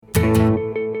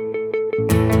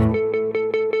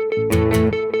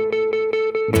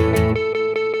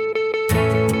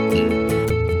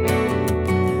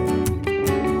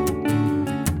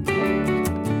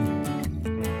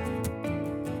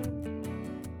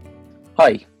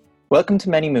Hi, welcome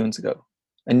to Many Moons Ago,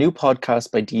 a new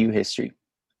podcast by DU History.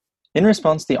 In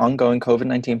response to the ongoing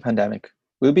COVID-19 pandemic,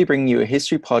 we'll be bringing you a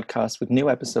history podcast with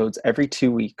new episodes every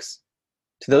 2 weeks.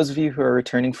 To those of you who are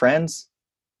returning friends,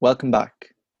 welcome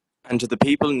back. And to the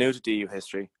people new to DU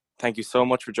History, thank you so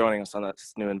much for joining us on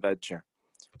this new adventure.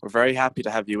 We're very happy to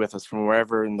have you with us from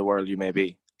wherever in the world you may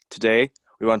be. Today,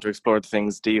 we want to explore the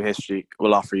things DU History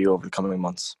will offer you over the coming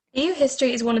months. DU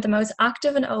History is one of the most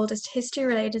active and oldest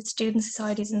history-related student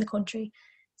societies in the country.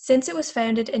 Since it was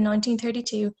founded in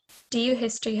 1932, DU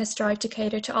History has strived to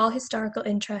cater to all historical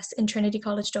interests in Trinity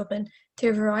College Dublin through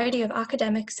a variety of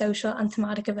academic, social and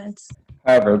thematic events.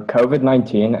 However,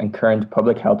 COVID-19 and current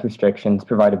public health restrictions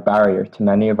provide a barrier to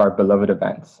many of our beloved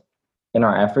events. In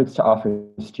our efforts to offer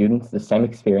students the same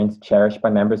experience cherished by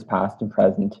members past and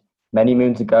present, Many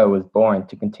Moons Ago was born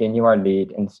to continue our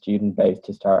lead in student-based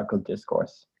historical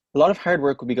discourse. A lot of hard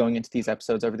work will be going into these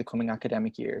episodes over the coming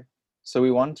academic year, so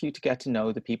we want you to get to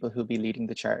know the people who'll be leading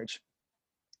the charge.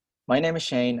 My name is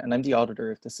Shane and I'm the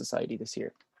auditor of the Society this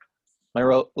year. My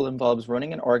role involves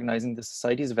running and organising the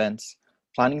Society's events,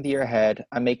 planning the year ahead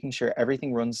and making sure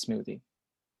everything runs smoothly.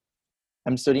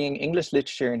 I'm studying English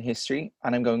Literature and History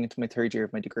and I'm going into my third year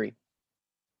of my degree.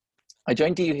 I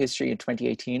joined DU History in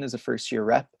 2018 as a first year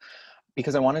rep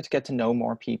because I wanted to get to know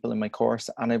more people in my course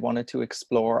and I wanted to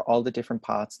explore all the different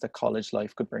paths that college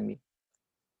life could bring me.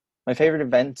 My favourite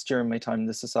events during my time in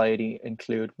the Society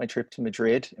include my trip to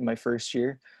Madrid in my first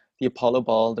year, the Apollo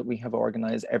Ball that we have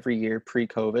organised every year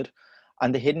pre-COVID,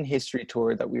 and the Hidden History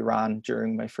Tour that we ran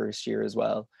during my first year as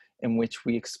well, in which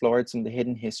we explored some of the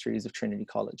hidden histories of Trinity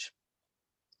College.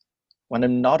 When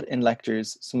I'm not in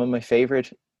lectures, some of my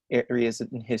favourite areas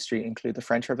in history include the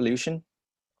French Revolution,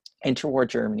 interwar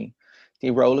Germany, the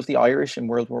role of the Irish in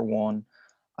World War I,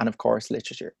 and of course,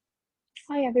 literature.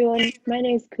 Hi everyone, my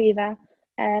name is Caoimhe.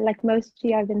 Like most of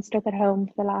you, I've been stuck at home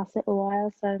for the last little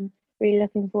while, so I'm really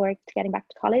looking forward to getting back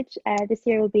to college. This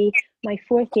year will be my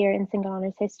fourth year in Single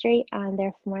Honours History and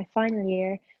therefore my final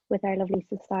year with our lovely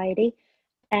society.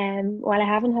 While I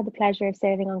haven't had the pleasure of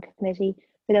serving on committee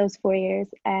for those 4 years,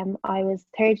 I was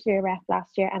third year rep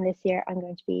last year and this year I'm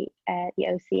going to be the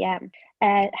OCM.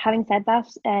 Having said that,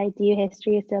 DU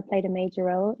History has still played a major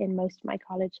role in most of my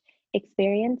college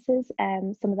experiences.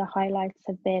 Some of the highlights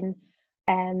have been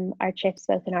our trips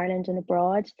both in Ireland and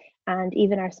abroad, and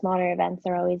even our smaller events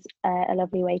are always a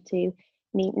lovely way to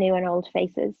meet new and old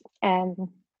faces.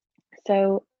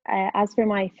 So as for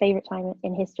my favourite time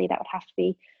in history, that would have to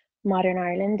be modern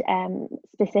Ireland,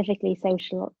 specifically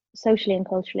socially and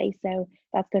culturally. So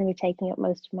that's going to be taking up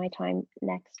most of my time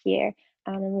next year,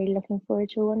 and I'm really looking forward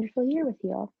to a wonderful year with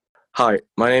you all. Hi,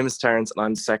 my name is Terence and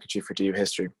I'm the Secretary for DU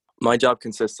History. My job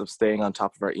consists of staying on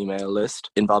top of our email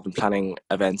list, involved in planning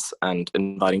events and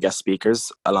inviting guest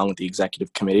speakers along with the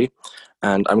executive committee,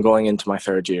 and I'm going into my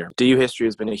third year. DU History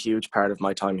has been a huge part of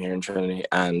my time here in Trinity,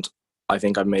 and I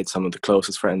think I've made some of the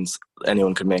closest friends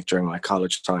anyone could make during my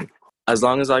college time. As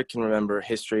long as I can remember,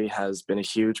 history has been a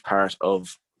huge part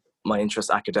of my interest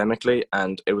academically,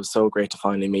 and it was so great to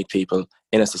finally meet people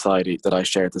in a society that I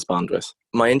shared this bond with.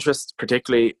 My interests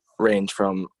particularly range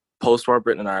from post-war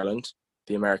Britain and Ireland,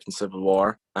 the American Civil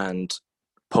War, and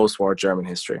post-war German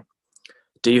history.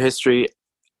 DU History,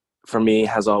 for me,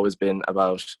 has always been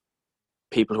about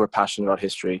people who are passionate about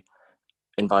history,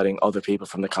 inviting other people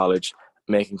from the college,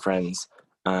 making friends,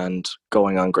 and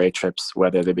going on great trips,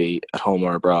 whether they be at home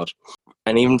or abroad.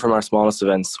 And even from our smallest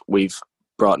events, we've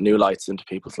brought new lights into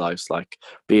people's lives, like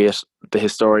be it the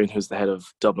historian who's the head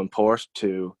of Dublin Port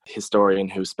to historian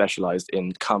who specialised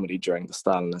in comedy during the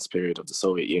Stalinist period of the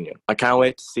Soviet Union. I can't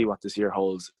wait to see what this year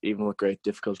holds, even with great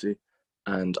difficulty,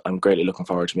 and I'm greatly looking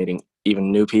forward to meeting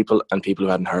even new people and people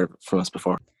who hadn't heard from us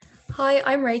before. Hi,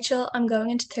 I'm Rachel. I'm going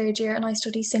into third year and I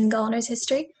study Single Honours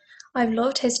History. I've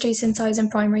loved history since I was in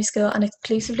primary school and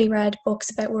exclusively read books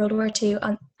about World War II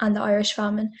and the Irish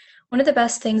famine. One of the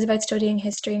best things about studying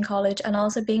history in college and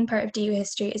also being part of DU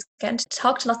History is getting to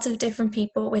talk to lots of different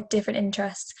people with different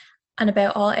interests and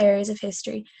about all areas of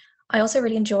history. I also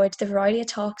really enjoyed the variety of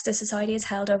talks the Society has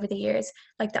held over the years,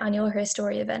 like the annual Her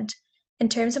Story event. In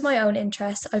terms of my own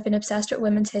interests, I've been obsessed with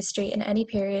women's history in any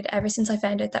period ever since I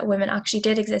found out that women actually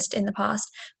did exist in the past.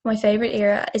 My favourite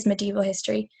era is medieval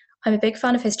history. I'm a big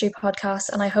fan of history podcasts,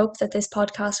 and I hope that this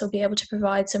podcast will be able to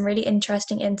provide some really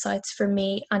interesting insights for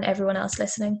me and everyone else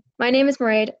listening. My name is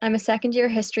Mairead. I'm a second year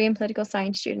history and political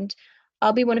science student.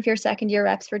 I'll be one of your second year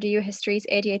reps for DU History's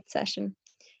 88th session.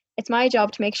 It's my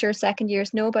job to make sure second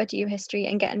years know about DU History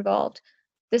and get involved.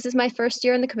 This is my first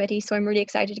year in the committee, so I'm really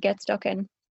excited to get stuck in.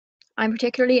 I'm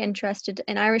particularly interested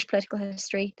in Irish political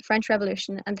history, the French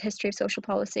Revolution, and the history of social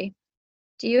policy.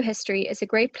 DU History is a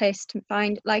great place to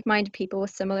find like-minded people with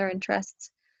similar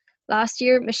interests. Last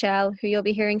year, Michelle, who you'll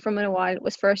be hearing from in a while,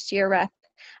 was first year rep,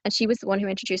 and she was the one who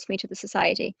introduced me to the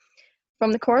society.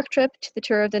 From the Cork trip to the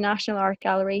tour of the National Art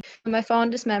Gallery, my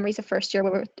fondest memories of first year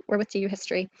were with DU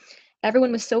History.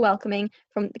 Everyone was so welcoming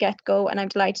from the get-go, and I'm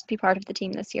delighted to be part of the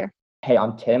team this year. Hey,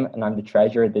 I'm Tim, and I'm the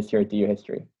treasurer this year at DU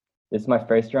History. This is my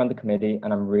first year on the committee,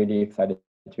 and I'm really excited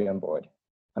to be on board.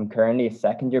 I'm currently a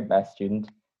second year best student,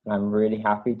 and I'm really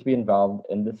happy to be involved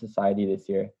in the society this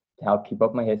year to help keep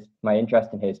up my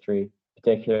interest in history,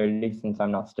 particularly since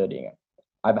I'm not studying it.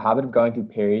 I have a habit of going through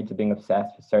periods of being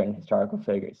obsessed with certain historical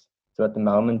figures. So at the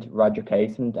moment, Roger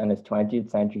Casement and his 20th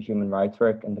century human rights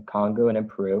work in the Congo and in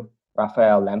Peru,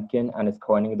 Raphael Lemkin and his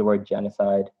coining of the word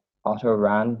genocide, Otto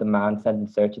Rahn, the man sent in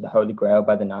search of the Holy Grail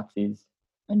by the Nazis,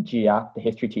 and Giap, the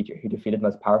history teacher who defeated the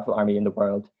most powerful army in the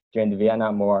world during the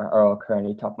Vietnam War, are all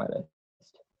currently top of my list.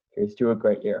 Here's to a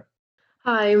great year.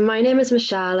 Hi, my name is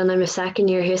Michelle and I'm a second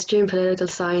year history and political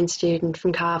science student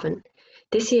from Cavan.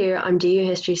 This year I'm DU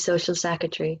History Social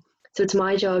Secretary, so it's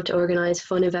my job to organise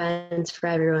fun events for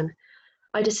everyone.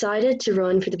 I decided to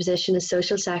run for the position as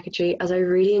Social Secretary as I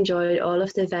really enjoyed all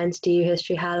of the events DU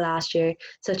History had last year,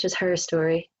 such as Her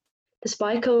Story.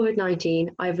 Despite COVID-19,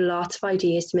 I have lots of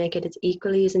ideas to make it as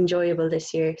equally as enjoyable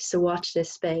this year, so watch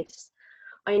this space.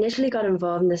 I initially got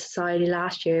involved in the society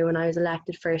last year when I was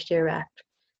elected first year rep.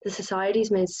 The society's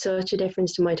made such a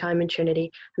difference to my time in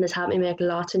Trinity and has helped me make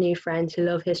lots of new friends who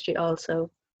love history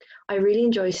also. I really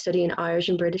enjoy studying Irish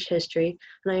and British history,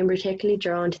 and I am particularly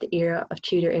drawn to the era of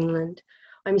Tudor England.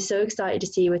 I'm so excited to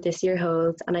see what this year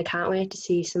holds, and I can't wait to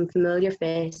see some familiar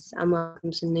faces and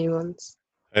welcome some new ones.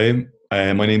 Hey,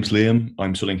 my name's Liam.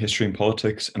 I'm studying history and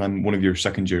politics, and I'm one of your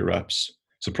second year reps.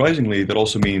 Surprisingly, that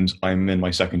also means I'm in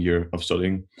my second year of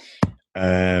studying.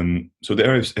 So the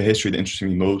area of history that interests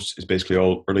me most is basically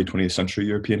all early 20th century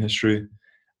European history,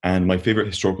 and my favorite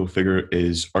historical figure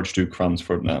is Archduke Franz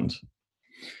Ferdinand.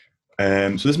 So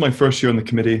this is my first year on the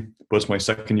committee, but it's my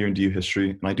second year in DU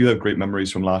history, and I do have great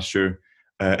memories from last year,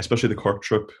 especially the Cork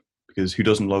trip, because who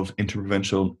doesn't love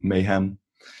interprovincial mayhem?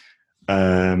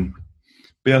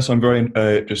 But yeah, so I'm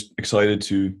very just excited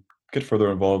to get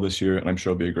further involved this year, and I'm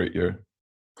sure it'll be a great year.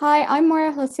 Hi, I'm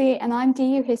Maura Hussey, and I'm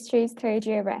DU History's third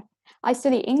year rep. I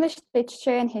study English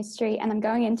literature and history, and I'm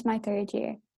going into my third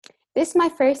year. This is my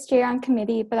first year on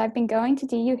committee, but I've been going to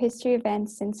DU history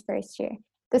events since first year.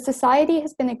 The society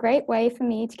has been a great way for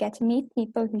me to get to meet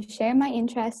people who share my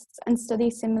interests and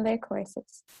study similar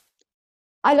courses.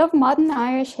 I love modern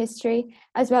Irish history,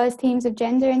 as well as themes of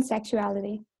gender and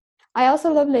sexuality. I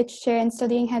also love literature and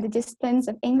studying how the disciplines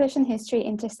of English and history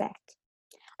intersect.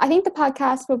 I think the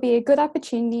podcast will be a good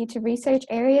opportunity to research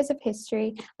areas of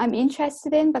history I'm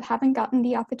interested in but haven't gotten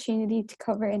the opportunity to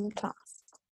cover in class.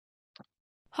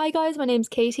 Hi guys, my name's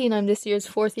Katie and I'm this year's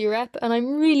fourth year rep, and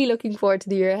I'm really looking forward to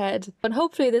the year ahead. And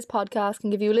hopefully this podcast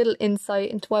can give you a little insight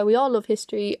into why we all love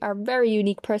history, our very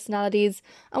unique personalities,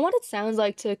 and what it sounds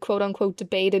like to quote unquote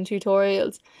debate in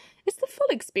tutorials. It's the full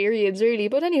experience really,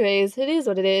 but anyways, it is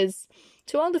what it is.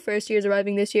 To all the first years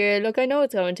arriving this year, look, I know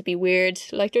it's going to be weird.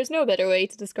 Like, there's no better way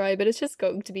to describe it. It's just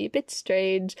going to be a bit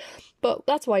strange. But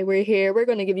that's why we're here. We're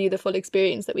going to give you the full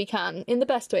experience that we can, in the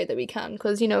best way that we can,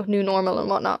 because, you know, new normal and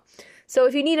whatnot. So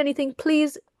if you need anything,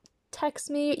 please text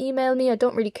me, email me. I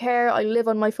don't really care. I live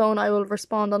on my phone. I will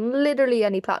respond on literally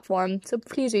any platform. So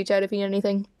please reach out if you need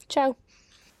anything. Ciao.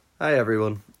 Hi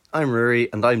everyone. I'm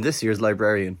Rory and I'm this year's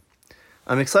librarian.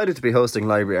 I'm excited to be hosting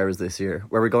Library Hours this year,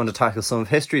 where we're going to tackle some of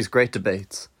history's great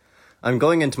debates. I'm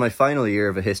going into my final year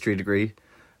of a history degree.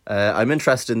 I'm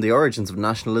interested in the origins of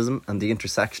nationalism and the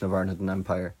intersection of Ireland and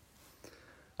Empire.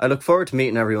 I look forward to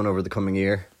meeting everyone over the coming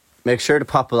year. Make sure to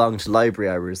pop along to Library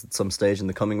Hours at some stage in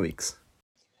the coming weeks.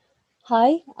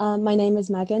 Hi, my name is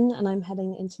Megan and I'm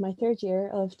heading into my third year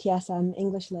of TSM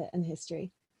English Lit and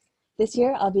History. This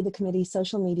year I'll be the committee's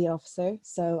social media officer,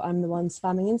 so I'm the one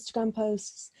spamming Instagram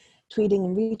posts, tweeting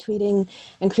and retweeting,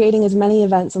 and creating as many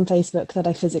events on Facebook that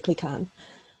I physically can.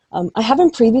 I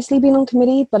haven't previously been on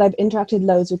committee, but I've interacted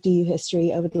loads with DU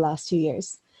history over the last 2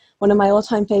 years. One of my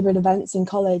all-time favourite events in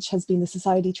college has been the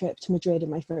society trip to Madrid in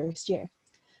my first year.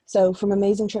 So from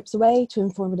amazing trips away to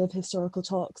informative historical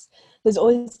talks, there's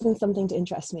always been something to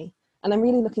interest me, and I'm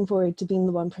really looking forward to being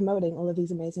the one promoting all of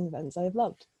these amazing events I have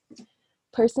loved.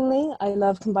 Personally, I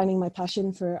love combining my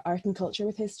passion for art and culture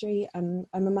with history, and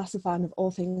I'm a massive fan of all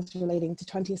things relating to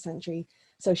 20th century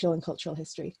social and cultural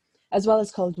history, as well as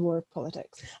Cold War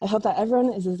politics. I hope that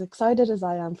everyone is as excited as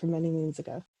I am from many moons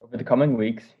ago. Over the coming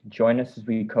weeks, join us as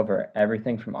we cover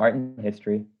everything from art and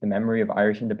history, the memory of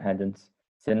Irish independence,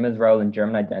 cinema's role in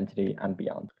German identity, and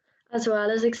beyond. as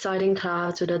well as exciting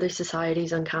collabs with other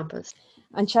societies on campus.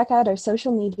 And check out our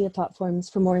social media platforms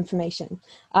for more information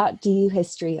at DU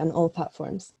History on all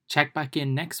platforms. Check back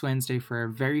in next Wednesday for our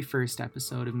very first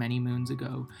episode of Many Moons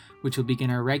Ago, which will begin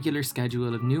our regular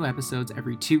schedule of new episodes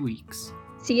every 2 weeks.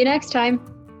 See you next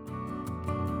time.